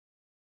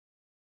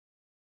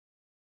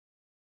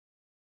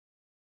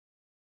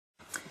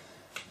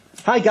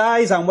Hi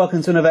guys, and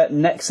welcome to another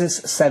Nexus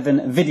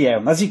 7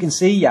 video. As you can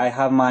see, I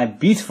have my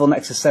beautiful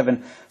Nexus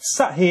 7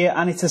 sat here,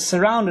 and it is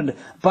surrounded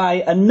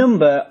by a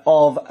number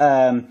of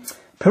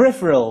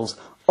peripherals,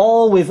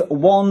 all with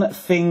one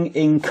thing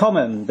in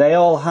common. They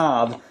all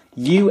have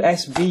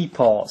USB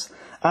ports.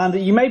 And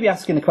you may be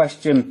asking the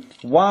question,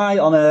 why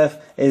on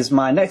earth is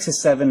my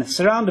Nexus 7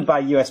 surrounded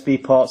by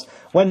USB ports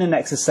when the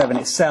Nexus 7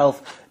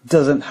 itself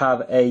doesn't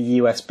have a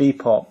USB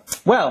port?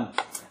 Well,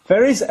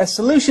 there is a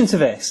solution to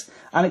this,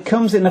 and it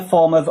comes in the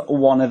form of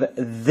one of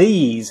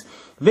these.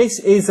 This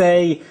is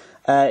a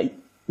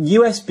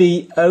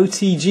USB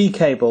OTG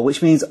cable,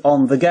 which means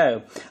on the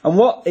go. And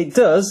what it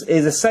does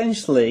is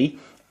essentially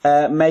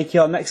make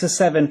your Nexus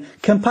 7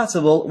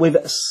 compatible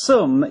with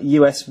some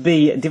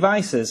USB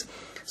devices.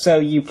 So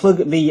you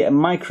plug the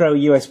micro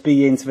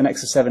USB into the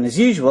Nexus 7 as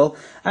usual,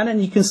 and then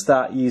you can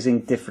start using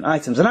different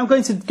items. And I'm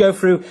going to go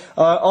through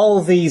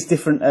all these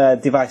different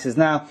devices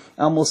now,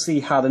 and we'll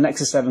see how the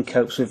Nexus 7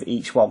 copes with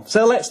each one.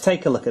 So let's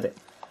take a look at it.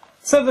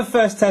 So the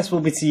first test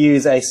will be to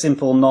use a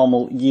simple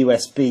normal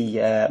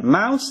USB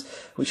mouse,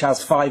 which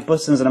has 5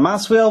 buttons and a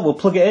mouse wheel. We'll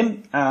plug it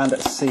in and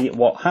see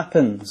what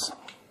happens.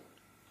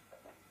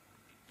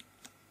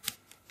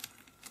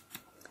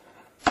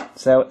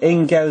 So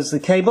in goes the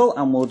cable,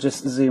 and we'll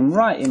just zoom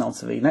right in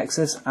onto the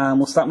Nexus, and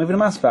we'll start moving the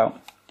mouse about.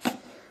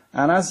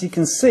 And as you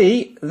can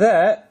see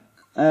there,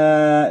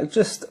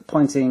 just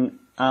pointing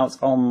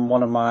out on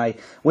one of my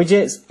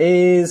widgets,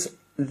 is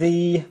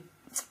the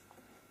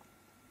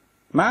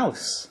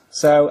mouse.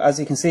 So as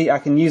you can see, I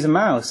can use a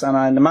mouse,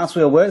 and the mouse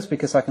wheel works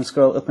because I can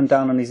scroll up and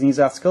down on these news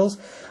articles.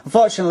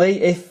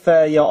 Unfortunately, if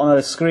you're on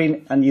a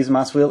screen and use a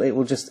mouse wheel, it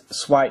will just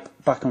swipe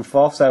back and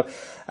forth. So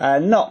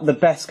not the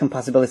best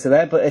compatibility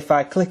there, but if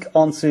I click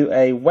onto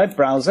a web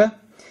browser,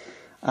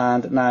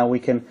 and now we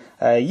can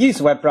use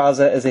the web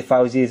browser as if I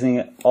was using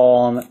it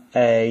on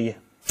a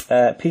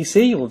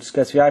PC. We'll just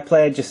go to the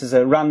iPlayer just as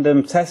a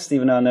random test,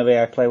 even though I know the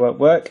iPlayer won't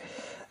work.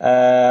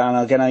 And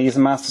again, I'll use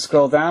the mouse to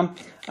scroll down,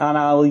 and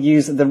I'll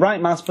use the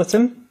right mouse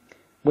button,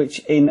 which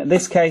in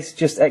this case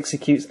just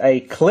executes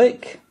a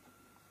click.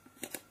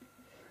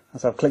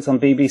 So I've clicked on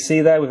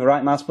BBC there with the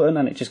right mouse button,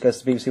 and it just goes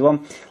to BBC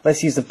One.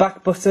 Let's use the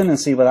back button and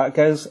see where that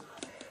goes.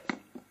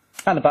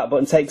 And the back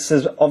button takes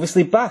us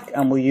obviously back,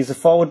 and we'll use the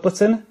forward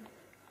button.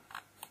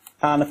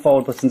 And the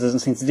forward button doesn't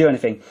seem to do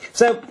anything.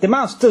 So the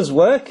mouse does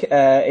work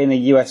in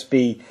a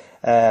USB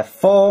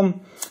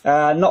form.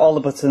 Not all the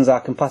buttons are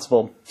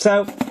compatible.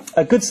 So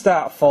a good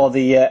start for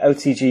the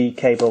OTG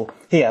cable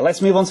here.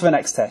 Let's move on to the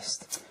next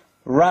test.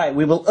 Right,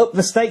 we will up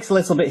the stakes a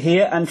little bit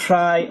here and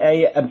try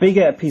a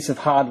bigger piece of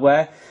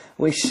hardware,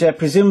 which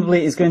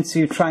presumably is going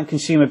to try and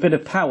consume a bit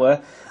of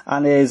power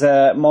and is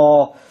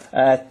more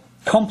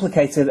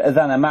complicated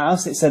than a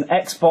mouse. It's an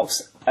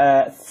Xbox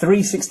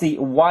 360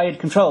 wired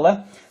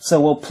controller. So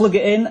we'll plug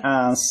it in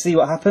and see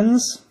what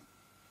happens.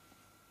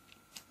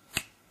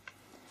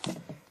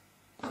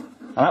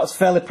 And that was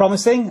fairly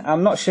promising.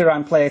 I'm not sure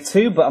I'm player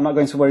 2, but I'm not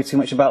going to worry too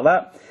much about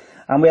that.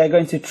 And we are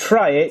going to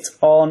try it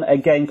on a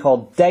game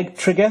called Dead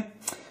Trigger,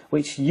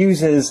 which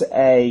uses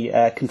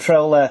a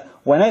controller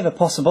whenever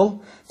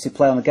possible to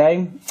play on the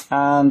game.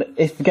 And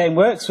if the game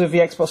works with the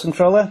Xbox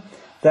controller,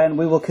 then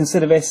we will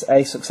consider this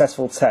a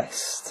successful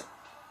test.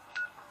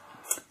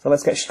 So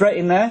let's get straight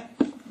in there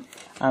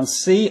and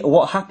see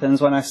what happens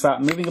when I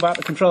start moving about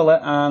the controller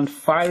and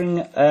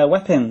firing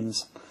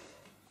weapons.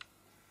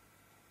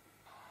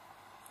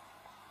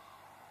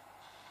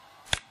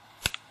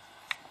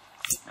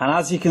 And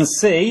as you can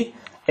see,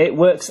 it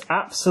works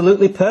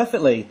absolutely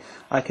perfectly.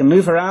 I can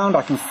move around,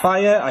 I can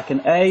fire, I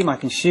can aim, I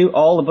can shoot.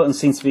 All the buttons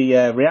seem to be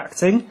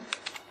reacting.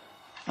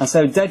 And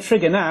so Dead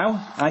Trigger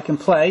now, I can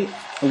play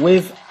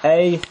with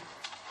a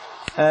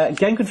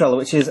game controller,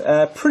 which is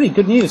pretty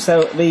good news.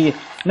 So the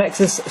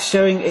Nexus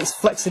showing its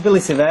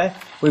flexibility there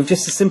with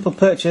just a simple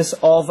purchase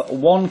of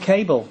one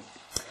cable.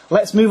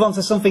 Let's move on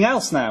to something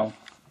else now.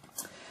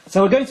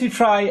 So we're going to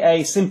try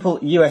a simple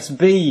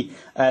USB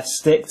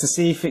stick to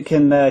see if it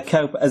can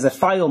cope as a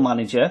file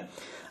manager.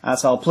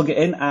 So I'll plug it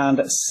in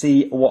and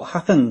see what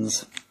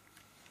happens.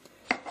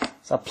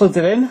 So I've plugged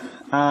it in,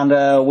 and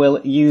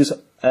we'll use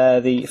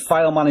the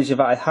file manager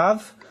that I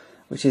have,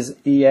 which is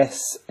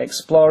ES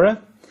Explorer.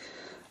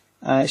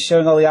 It's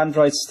showing all the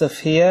Android stuff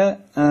here,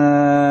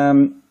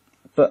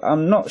 but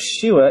I'm not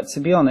sure, to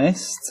be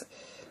honest,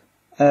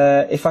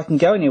 if I can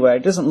go anywhere.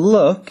 It doesn't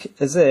look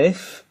as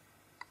if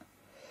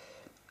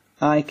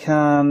I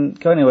can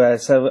go anywhere,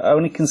 so I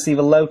only can see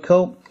the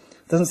local.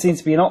 Doesn't seem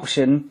to be an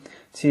option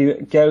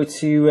to go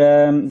to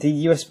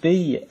the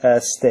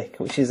USB stick,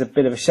 which is a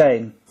bit of a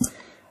shame.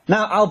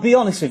 Now, I'll be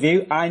honest with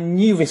you, I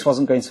knew this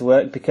wasn't going to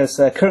work because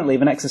currently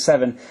the Nexus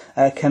 7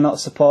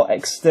 cannot support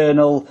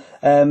external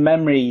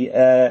memory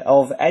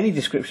of any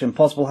description,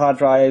 portable hard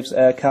drives,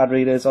 card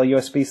readers or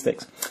USB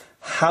sticks.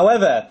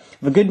 However,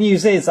 the good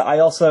news is that I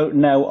also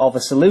know of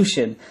a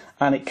solution,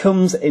 and it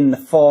comes in the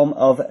form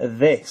of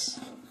this.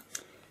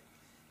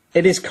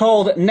 It is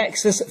called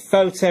Nexus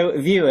Photo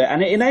Viewer,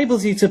 and it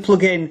enables you to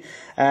plug in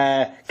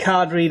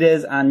card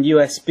readers and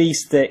USB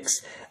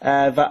sticks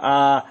that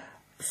are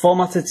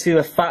formatted to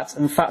a FAT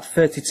and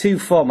FAT32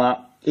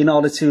 format in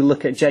order to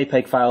look at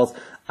JPEG files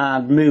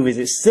and movies.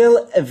 It's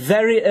still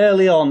very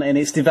early on in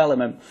its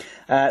development,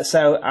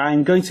 so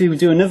I'm going to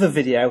do another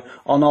video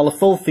on all the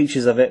full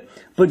features of it,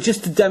 but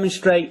just to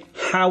demonstrate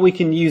how we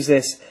can use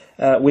this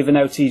with an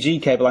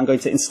OTG cable, I'm going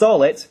to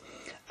install it,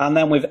 and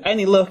then with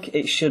any luck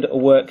it should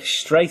work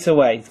straight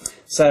away.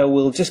 So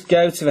we'll just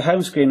go to the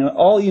home screen, and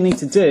all you need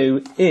to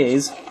do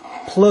is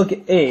plug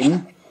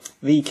in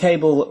the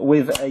cable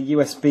with a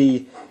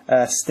USB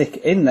stick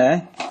in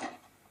there,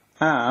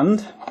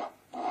 and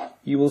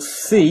you will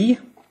see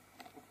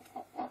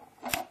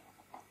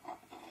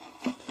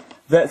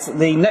that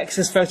the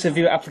Nexus Photo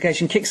Viewer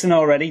application kicks in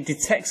already,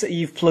 detects that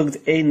you've plugged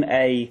in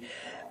a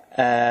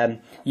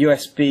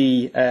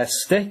USB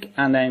stick,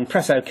 and then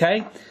press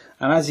OK.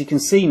 And as you can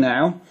see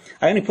now,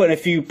 I only put in a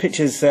few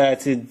pictures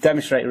to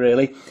demonstrate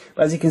really,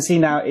 but as you can see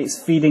now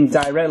it's feeding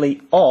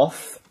directly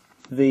off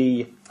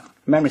the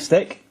memory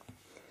stick,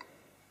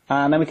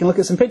 and then we can look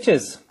at some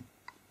pictures.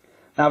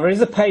 Now there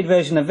is a paid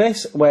version of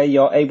this where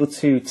you're able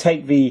to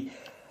take the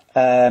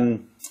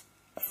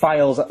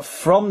files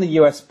from the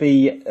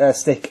USB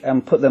stick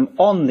and put them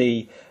on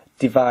the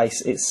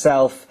device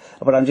itself,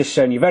 but I'm just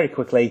showing you very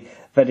quickly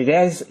that it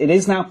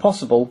is now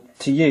possible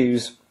to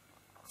use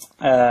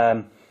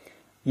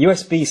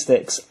USB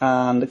sticks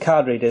and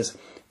card readers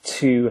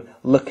to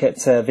look at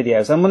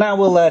videos, and now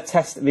we'll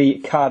test the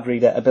card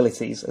reader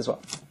abilities as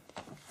well.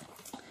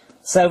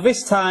 So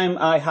this time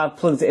I have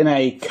plugged in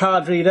a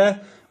card reader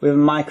with a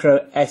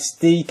micro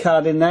SD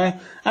card in there,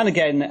 and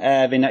again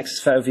the Nexus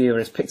Photo Viewer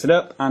has picked it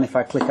up, and if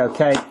I click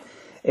OK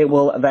it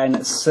will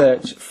then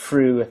search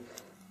through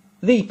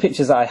the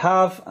pictures I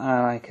have,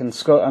 and I can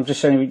scroll. I'm just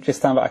showing you this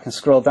time, but I can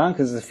scroll down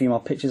because there's a few more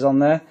pictures on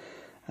there,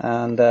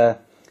 and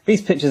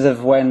these pictures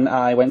of when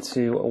I went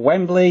to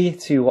Wembley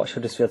to watch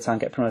Huddersfield Town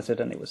get promoted,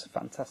 and it was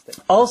fantastic.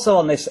 Also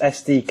on this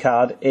SD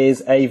card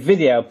is a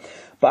video,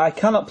 but I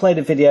cannot play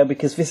the video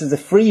because this is a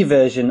free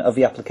version of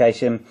the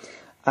application,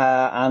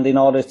 and in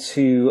order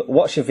to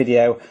watch a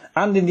video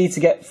and indeed to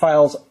get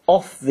files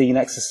off the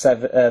Nexus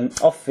 7,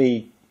 off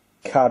the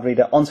card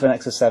reader onto a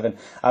Nexus 7,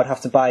 I would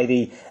have to buy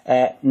the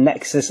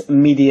Nexus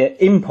Media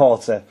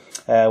Importer,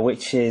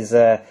 which is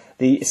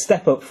the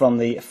step up from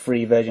the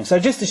free version. So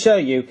just to show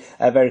you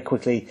very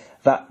quickly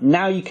that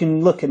now you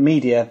can look at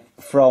media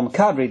from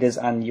card readers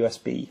and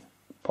USB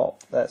port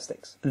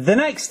sticks. The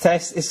next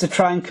test is to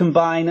try and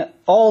combine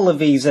all of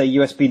these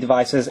USB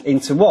devices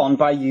into one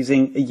by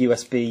using a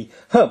USB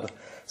hub.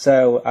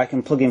 So I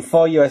can plug in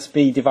 4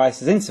 USB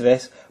devices into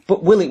this,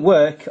 but will it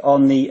work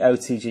on the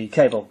OTG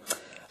cable?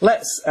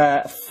 Let's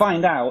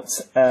find out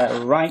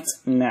right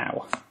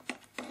now.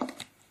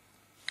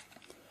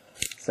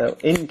 So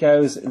in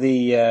goes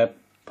the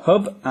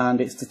hub,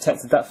 and it's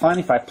detected that fine.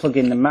 If I plug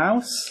in the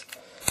mouse,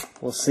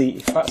 we'll see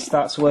if that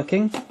starts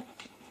working,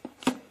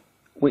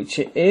 which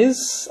it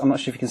is. I'm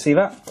not sure if you can see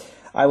that.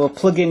 I will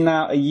plug in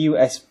now a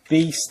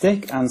USB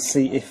stick and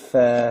see if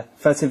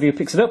Photo Viewer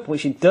picks it up,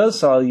 which it does,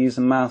 so I'll use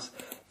the mouse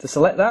to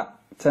select that.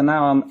 So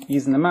now I'm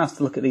using the mouse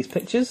to look at these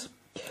pictures,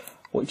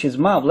 which is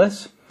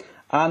marvellous.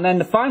 And then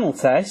the final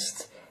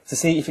test, to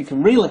see if it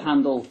can really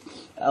handle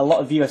a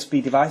lot of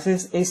USB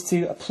devices, is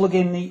to plug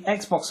in the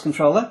Xbox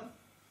controller,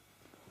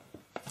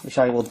 which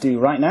I will do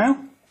right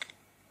now.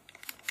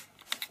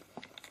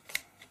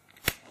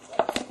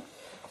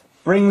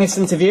 Bring this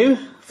into view.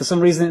 For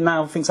some reason it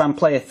now thinks I'm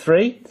player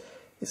 3.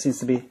 It seems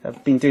to be,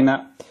 I've been doing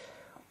that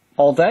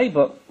all day,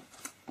 but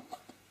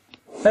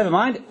never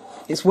mind.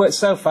 It's worked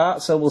so far,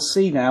 so we'll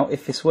see now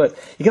if this works.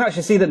 You can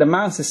actually see that the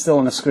mouse is still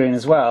on the screen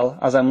as well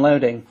as I'm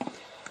loading.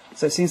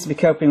 So it seems to be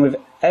coping with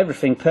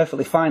everything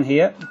perfectly fine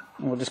here.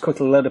 And we'll just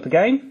quickly load up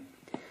again,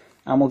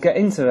 and we'll get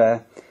into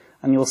there.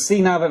 And you'll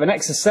see now that the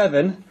Nexus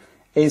 7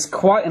 is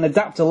quite an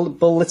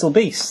adaptable little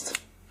beast.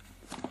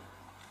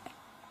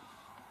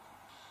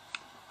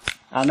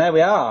 And there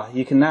we are.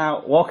 You can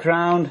now walk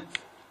around.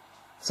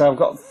 So I've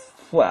got,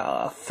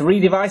 well, 3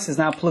 devices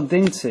now plugged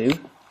into.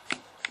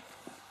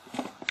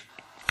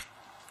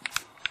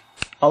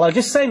 Although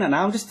just saying that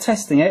now, I'm just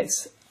testing it,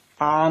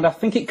 and I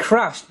think it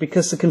crashed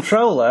because the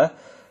controller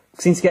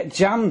seemed to get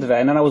jammed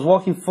then, and I was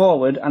walking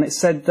forward and it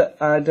said that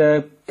I'd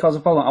caused a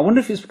problem. I wonder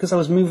if it's because I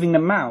was moving the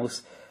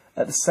mouse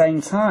at the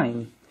same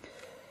time.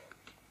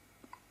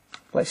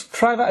 Let's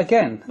try that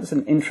again. That's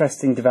an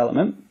interesting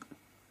development.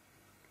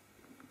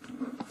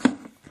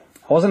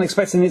 I wasn't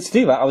expecting it to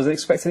do that, I was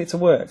expecting it to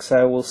work,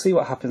 so we'll see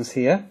what happens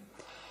here.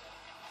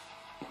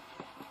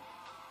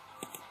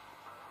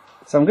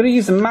 So I'm going to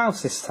use the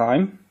mouse this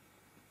time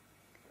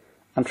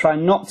and try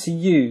not to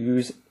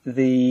use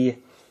the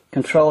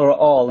controller at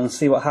all and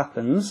see what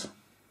happens.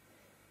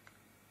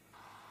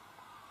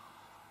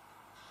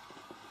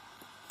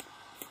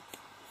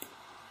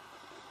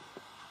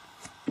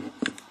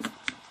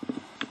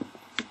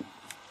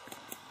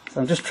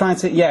 So I'm just trying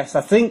to, yes,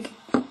 I think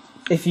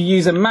if you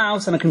use a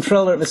mouse and a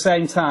controller at the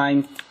same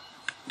time,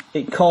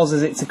 it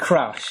causes it to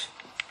crash.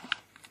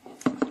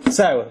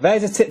 So,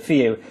 there's a tip for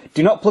you.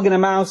 Do not plug in a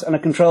mouse and a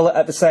controller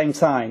at the same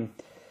time.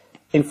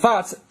 In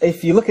fact,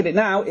 if you look at it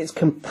now, it's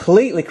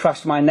completely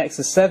crashed my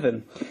Nexus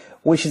 7,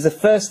 which is the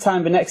first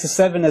time the Nexus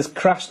 7 has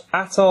crashed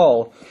at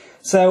all.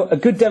 So a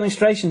good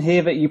demonstration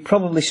here that you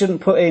probably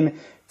shouldn't put in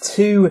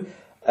two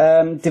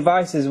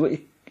devices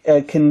which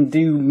can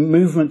do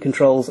movement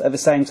controls at the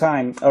same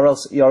time, or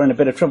else you're in a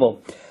bit of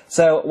trouble.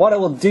 So what I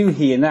will do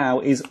here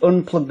now is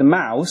unplug the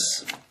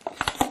mouse,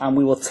 and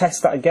we will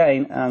test that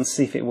again and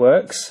see if it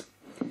works.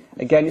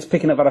 Again, it's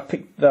picking up that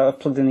I've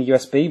plugged in the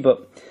USB,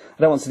 but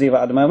I don't want to do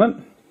that at the moment.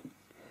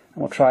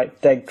 And we'll try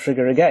dead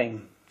trigger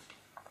again.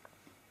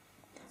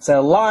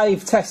 So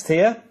live test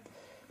here.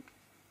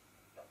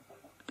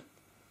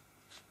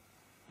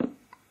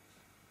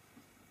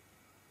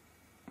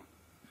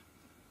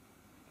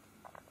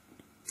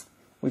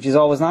 Which is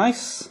always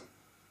nice.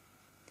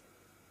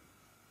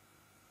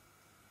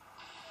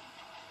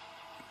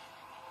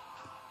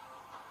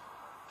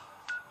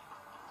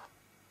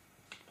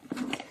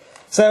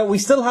 So we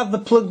still have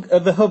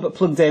the hub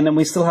plugged in, and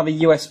we still have a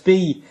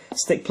USB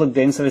stick plugged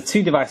in, so the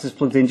two devices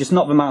plugged in, just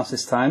not the mouse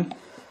this time.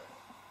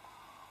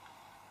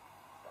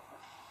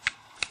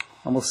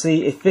 And we'll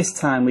see if this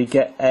time we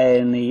get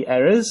any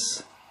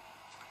errors.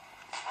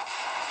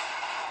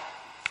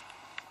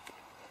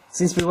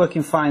 Seems to be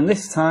working fine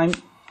this time.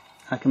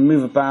 I can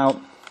move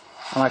about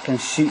and I can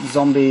shoot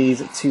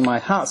zombies to my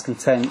heart's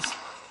content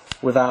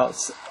without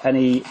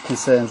any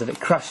concerns of it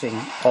crashing,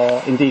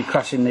 or indeed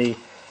crashing the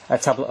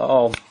tablet at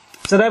all.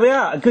 So there we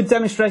are, a good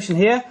demonstration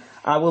here.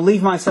 I will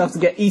leave myself to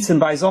get eaten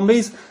by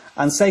zombies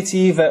and say to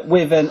you that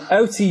with an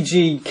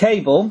OTG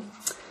cable,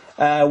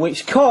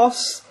 which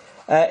costs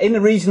in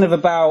the region of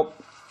about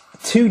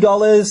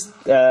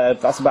 $2,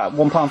 that's about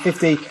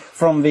 £1.50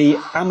 from the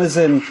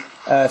Amazon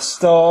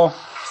store,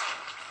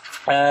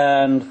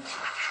 and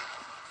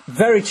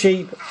very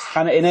cheap,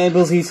 and it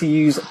enables you to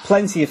use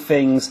plenty of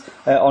things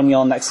on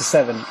your Nexus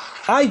 7.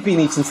 I've been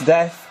eaten to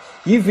death.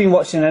 You've been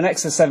watching a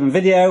Nexus 7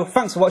 video.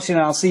 Thanks for watching,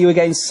 and I'll see you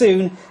again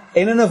soon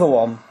in another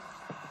one.